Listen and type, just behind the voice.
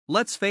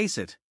Let's face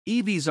it,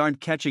 EVs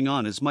aren't catching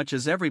on as much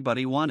as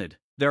everybody wanted.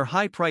 Their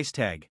high price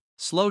tag,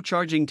 slow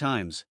charging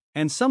times,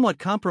 and somewhat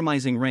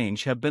compromising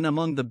range have been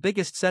among the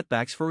biggest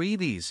setbacks for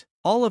EVs,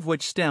 all of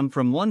which stem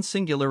from one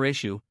singular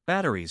issue: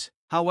 batteries.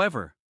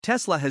 However,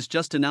 Tesla has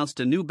just announced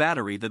a new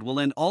battery that will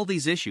end all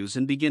these issues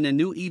and begin a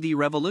new EV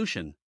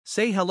revolution.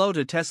 Say hello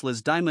to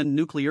Tesla's diamond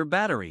nuclear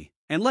battery,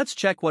 and let's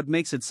check what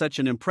makes it such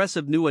an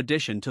impressive new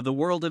addition to the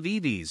world of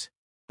EVs.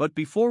 But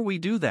before we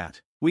do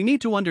that, we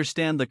need to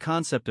understand the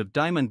concept of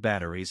diamond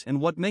batteries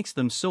and what makes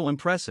them so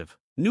impressive.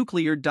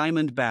 Nuclear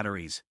diamond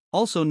batteries,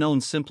 also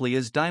known simply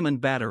as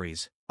diamond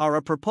batteries, are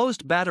a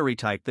proposed battery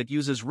type that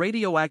uses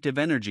radioactive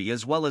energy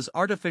as well as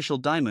artificial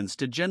diamonds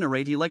to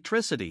generate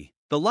electricity.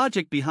 The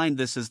logic behind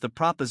this is the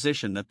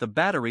proposition that the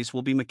batteries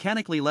will be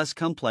mechanically less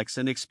complex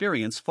and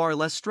experience far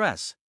less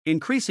stress,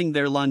 increasing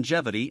their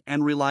longevity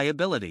and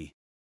reliability.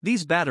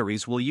 These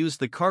batteries will use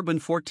the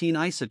carbon-14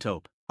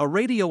 isotope, a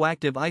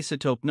radioactive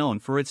isotope known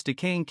for its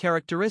decaying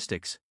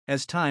characteristics.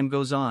 As time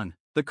goes on,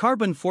 the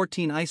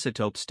carbon-14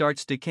 isotope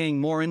starts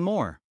decaying more and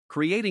more,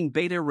 creating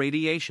beta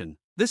radiation.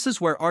 This is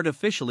where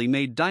artificially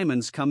made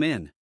diamonds come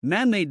in.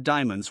 Man-made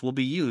diamonds will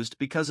be used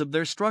because of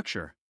their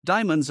structure.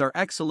 Diamonds are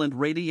excellent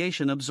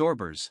radiation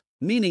absorbers,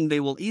 meaning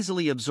they will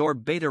easily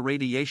absorb beta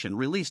radiation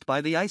released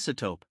by the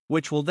isotope,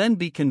 which will then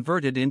be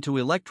converted into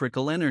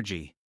electrical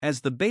energy.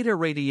 As the beta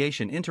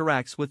radiation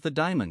interacts with the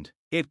diamond,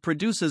 it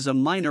produces a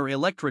minor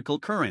electrical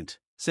current.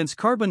 Since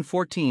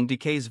carbon-14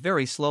 decays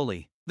very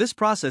slowly, this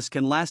process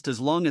can last as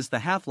long as the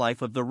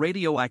half-life of the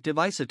radioactive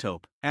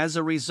isotope. As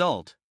a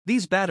result,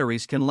 these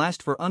batteries can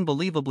last for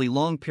unbelievably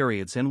long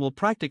periods and will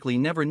practically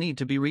never need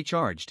to be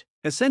recharged,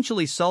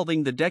 essentially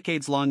solving the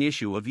decades-long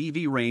issue of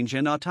EV range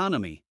and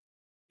autonomy.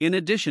 In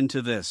addition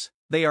to this,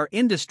 they are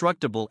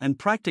indestructible and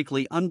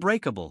practically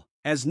unbreakable,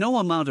 as no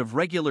amount of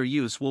regular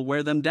use will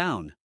wear them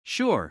down.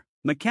 Sure,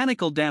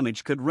 mechanical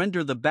damage could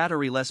render the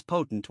battery less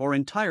potent or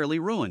entirely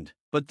ruined,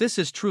 but this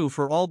is true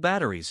for all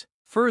batteries.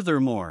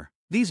 Furthermore,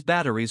 these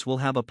batteries will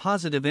have a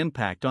positive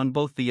impact on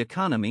both the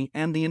economy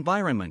and the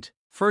environment.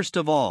 First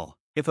of all,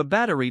 if a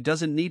battery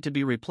doesn't need to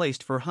be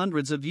replaced for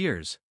hundreds of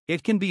years,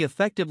 it can be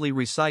effectively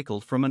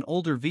recycled from an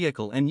older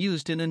vehicle and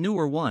used in a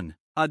newer one.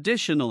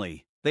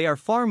 Additionally, they are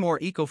far more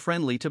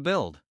eco-friendly to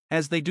build,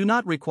 as they do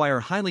not require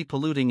highly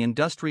polluting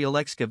industrial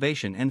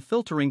excavation and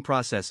filtering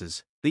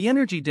processes. The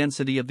energy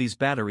density of these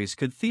batteries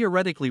could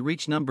theoretically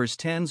reach numbers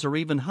tens or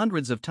even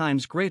hundreds of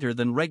times greater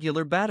than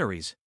regular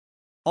batteries.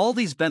 All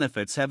these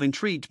benefits have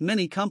intrigued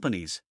many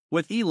companies,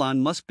 with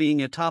Elon Musk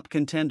being a top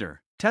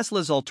contender.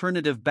 Tesla's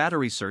alternative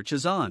battery search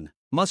is on.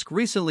 Musk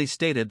recently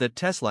stated that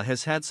Tesla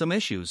has had some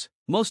issues,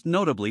 most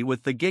notably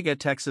with the Giga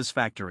Texas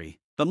factory.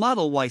 The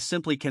Model Y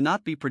simply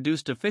cannot be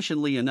produced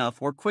efficiently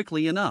enough or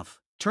quickly enough,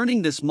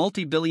 turning this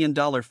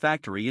multi-billion-dollar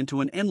factory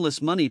into an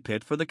endless money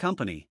pit for the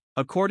company.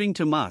 According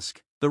to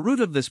Musk, the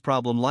root of this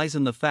problem lies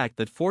in the fact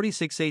that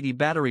 4680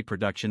 battery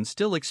production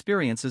still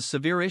experiences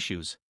severe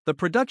issues. The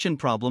production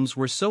problems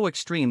were so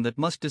extreme that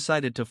Musk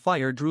decided to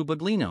fire Drew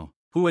Baglino,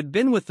 who had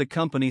been with the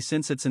company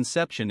since its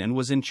inception and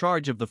was in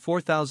charge of the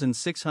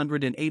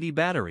 4680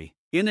 battery.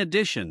 In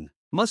addition,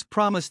 Musk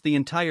promised the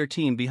entire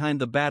team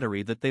behind the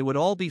battery that they would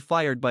all be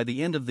fired by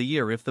the end of the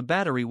year if the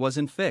battery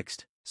wasn't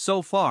fixed.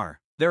 So far,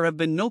 there have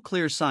been no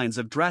clear signs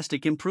of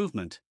drastic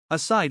improvement,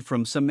 aside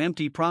from some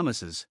empty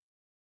promises.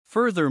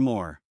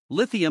 Furthermore,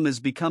 lithium is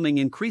becoming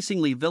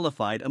increasingly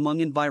vilified among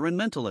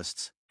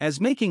environmentalists, as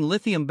making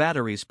lithium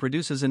batteries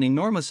produces an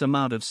enormous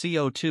amount of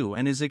CO2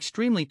 and is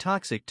extremely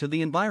toxic to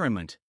the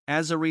environment.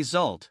 As a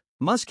result,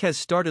 Musk has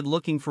started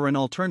looking for an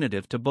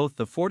alternative to both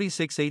the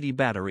 4680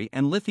 battery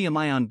and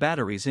lithium-ion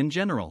batteries in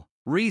general.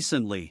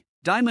 Recently,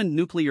 diamond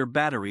nuclear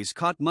batteries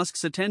caught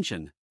Musk's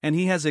attention, and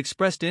he has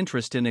expressed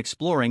interest in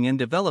exploring and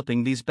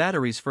developing these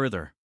batteries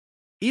further.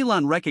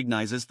 Elon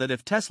recognizes that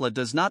if Tesla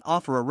does not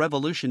offer a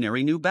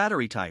revolutionary new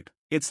battery type,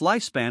 its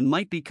lifespan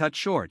might be cut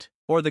short,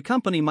 or the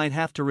company might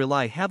have to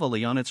rely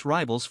heavily on its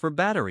rivals for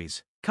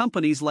batteries.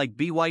 Companies like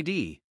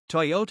BYD,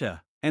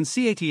 Toyota, and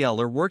CATL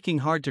are working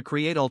hard to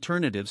create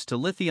alternatives to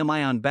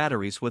lithium-ion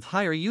batteries with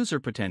higher user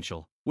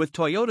potential, with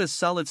Toyota's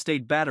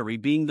solid-state battery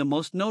being the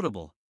most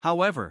notable.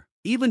 However,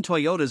 even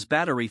Toyota's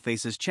battery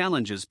faces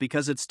challenges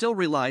because it still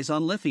relies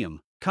on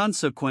lithium.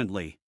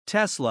 Consequently,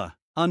 Tesla,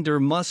 under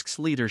Musk's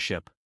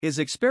leadership, is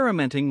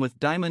experimenting with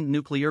diamond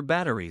nuclear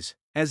batteries,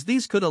 as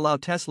these could allow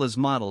Tesla's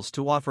models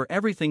to offer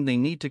everything they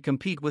need to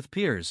compete with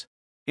peers.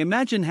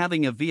 Imagine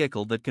having a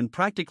vehicle that can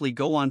practically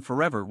go on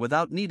forever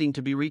without needing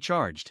to be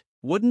recharged.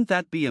 Wouldn't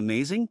that be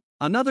amazing?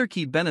 Another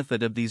key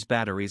benefit of these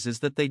batteries is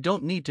that they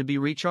don't need to be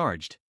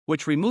recharged,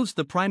 which removes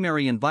the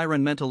primary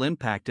environmental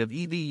impact of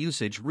EV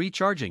usage: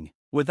 recharging.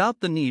 Without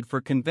the need for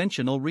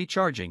conventional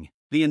recharging,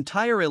 the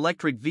entire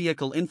electric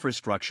vehicle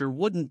infrastructure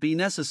wouldn't be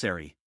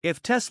necessary.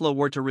 If Tesla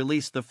were to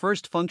release the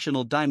first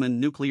functional diamond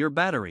nuclear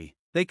battery,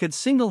 they could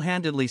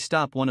single-handedly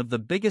stop one of the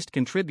biggest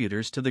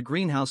contributors to the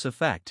greenhouse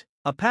effect.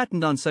 A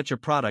patent on such a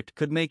product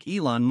could make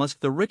Elon Musk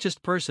the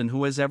richest person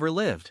who has ever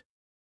lived.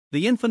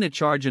 The infinite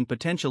charge and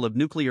potential of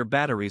nuclear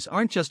batteries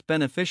aren't just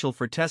beneficial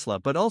for Tesla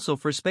but also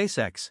for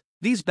SpaceX.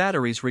 These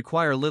batteries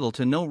require little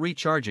to no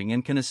recharging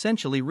and can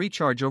essentially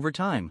recharge over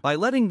time by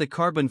letting the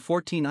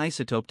carbon-14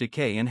 isotope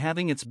decay and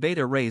having its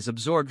beta rays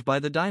absorbed by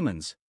the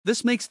diamonds.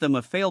 This makes them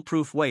a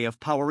fail-proof way of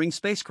powering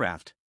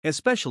spacecraft,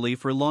 especially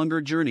for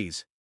longer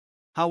journeys.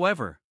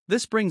 However,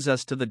 this brings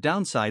us to the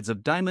downsides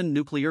of diamond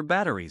nuclear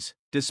batteries.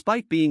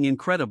 Despite being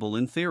incredible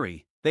in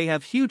theory, they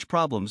have huge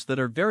problems that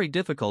are very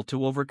difficult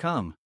to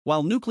overcome.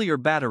 While nuclear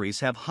batteries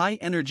have high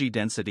energy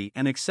density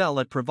and excel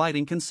at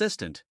providing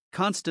consistent,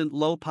 constant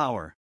low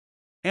power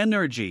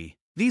energy,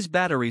 these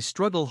batteries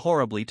struggle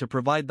horribly to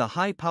provide the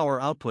high power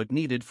output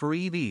needed for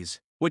EVs,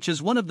 which is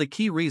one of the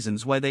key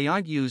reasons why they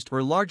aren't used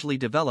or largely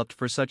developed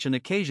for such an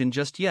occasion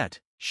just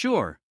yet.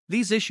 Sure,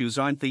 these issues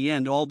aren't the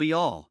end all be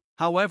all.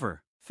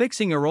 However,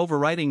 fixing or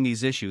overriding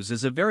these issues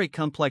is a very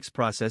complex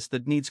process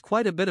that needs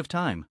quite a bit of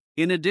time.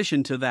 In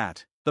addition to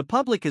that, the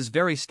public is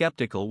very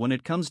skeptical when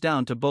it comes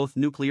down to both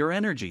nuclear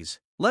energies,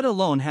 let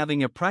alone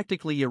having a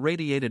practically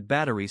irradiated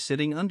battery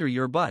sitting under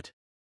your butt.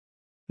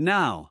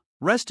 Now,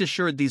 rest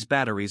assured these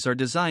batteries are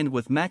designed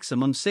with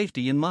maximum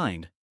safety in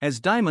mind, as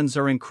diamonds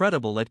are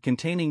incredible at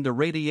containing the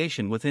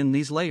radiation within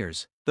these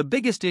layers. The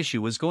biggest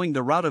issue is going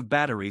the route of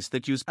batteries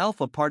that use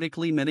alpha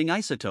particle emitting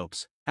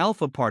isotopes.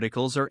 Alpha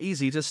particles are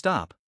easy to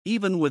stop,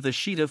 even with a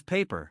sheet of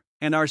paper,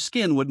 and our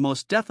skin would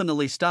most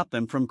definitely stop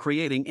them from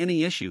creating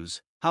any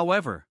issues.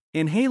 However,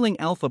 inhaling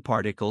alpha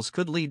particles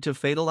could lead to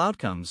fatal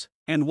outcomes,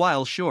 and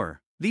while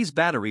sure, these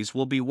batteries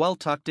will be well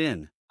tucked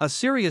in, a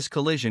serious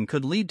collision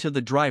could lead to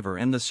the driver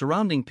and the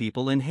surrounding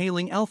people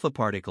inhaling alpha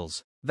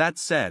particles. That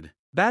said,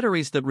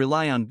 batteries that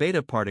rely on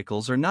beta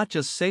particles are not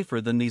just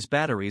safer than these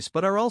batteries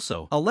but are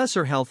also a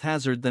lesser health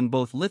hazard than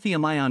both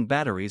lithium-ion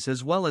batteries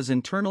as well as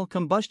internal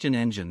combustion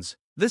engines.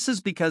 This is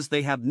because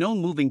they have no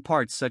moving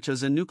parts such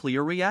as a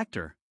nuclear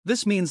reactor.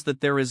 This means that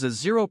there is a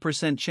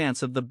 0%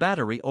 chance of the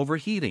battery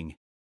overheating.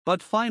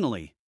 But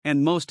finally,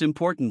 and most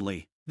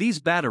importantly,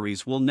 these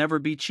batteries will never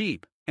be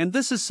cheap, and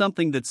this is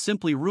something that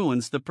simply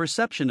ruins the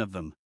perception of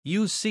them.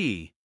 You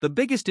see, the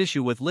biggest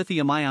issue with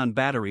lithium-ion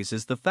batteries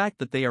is the fact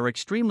that they are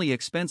extremely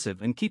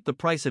expensive and keep the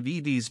price of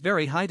EVs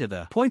very high to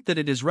the point that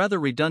it is rather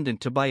redundant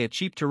to buy a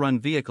cheap-to-run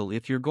vehicle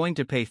if you're going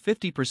to pay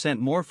 50%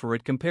 more for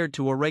it compared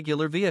to a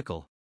regular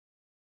vehicle.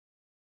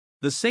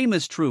 The same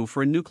is true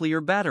for nuclear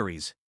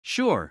batteries.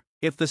 Sure,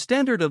 if the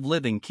standard of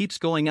living keeps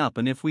going up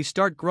and if we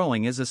start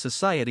growing as a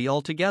society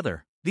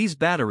altogether, these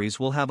batteries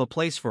will have a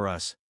place for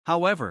us.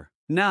 However,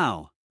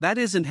 now, that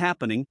isn't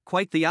happening,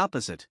 quite the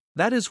opposite.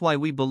 That is why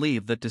we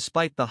believe that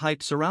despite the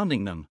hype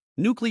surrounding them,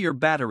 nuclear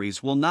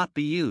batteries will not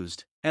be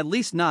used, at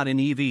least not in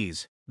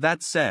EVs.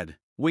 That said,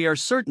 we are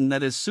certain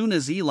that as soon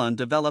as Elon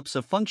develops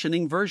a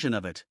functioning version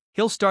of it,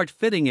 he'll start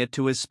fitting it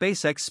to his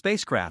SpaceX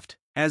spacecraft.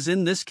 As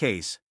in this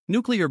case,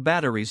 nuclear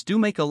batteries do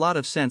make a lot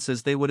of sense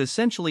as they would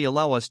essentially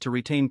allow us to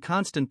retain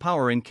constant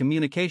power in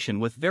communication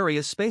with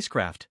various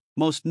spacecraft,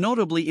 most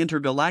notably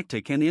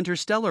intergalactic and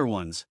interstellar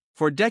ones,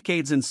 for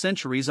decades and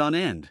centuries on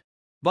end.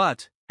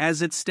 But,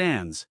 as it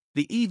stands,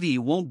 the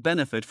EV won't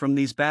benefit from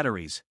these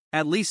batteries,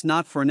 at least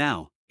not for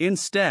now.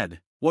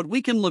 Instead, what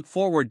we can look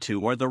forward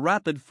to are the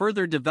rapid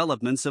further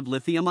developments of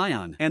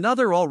lithium-ion and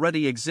other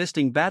already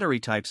existing battery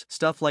types,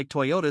 stuff like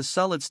Toyota's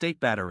solid-state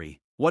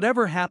battery.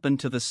 Whatever happened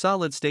to the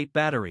solid-state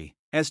battery?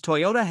 As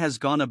Toyota has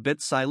gone a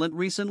bit silent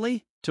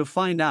recently? To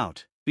find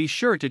out, be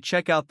sure to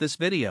check out this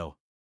video.